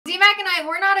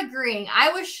we're not agreeing.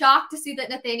 I was shocked to see that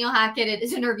Nathaniel Hackett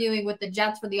is interviewing with the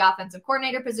Jets for the offensive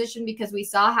coordinator position because we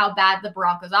saw how bad the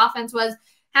Broncos offense was.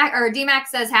 DMAC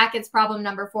says Hackett's problem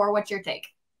number 4. What's your take?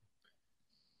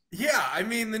 Yeah, I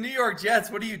mean, the New York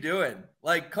Jets, what are you doing?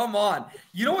 Like, come on.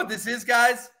 You know what this is,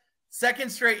 guys?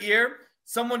 Second straight year,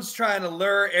 someone's trying to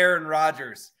lure Aaron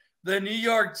Rodgers. The New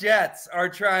York Jets are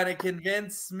trying to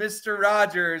convince Mr.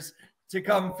 Rodgers to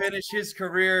come finish his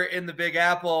career in the Big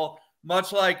Apple,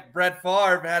 much like Brett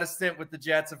Favre had a stint with the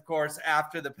Jets, of course,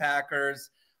 after the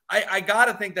Packers. I got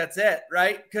to think that's it,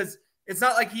 right? Because it's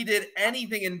not like he did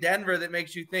anything in Denver that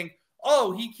makes you think,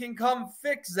 oh, he can come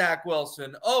fix Zach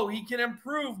Wilson. Oh, he can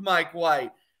improve Mike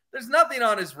White. There's nothing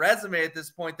on his resume at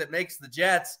this point that makes the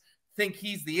Jets think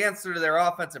he's the answer to their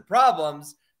offensive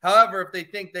problems. However, if they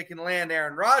think they can land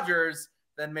Aaron Rodgers,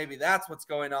 then maybe that's what's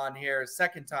going on here.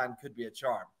 Second time could be a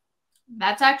charm.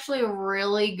 That's actually a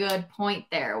really good point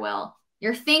there, Will.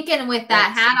 You're thinking with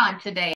that hat on today.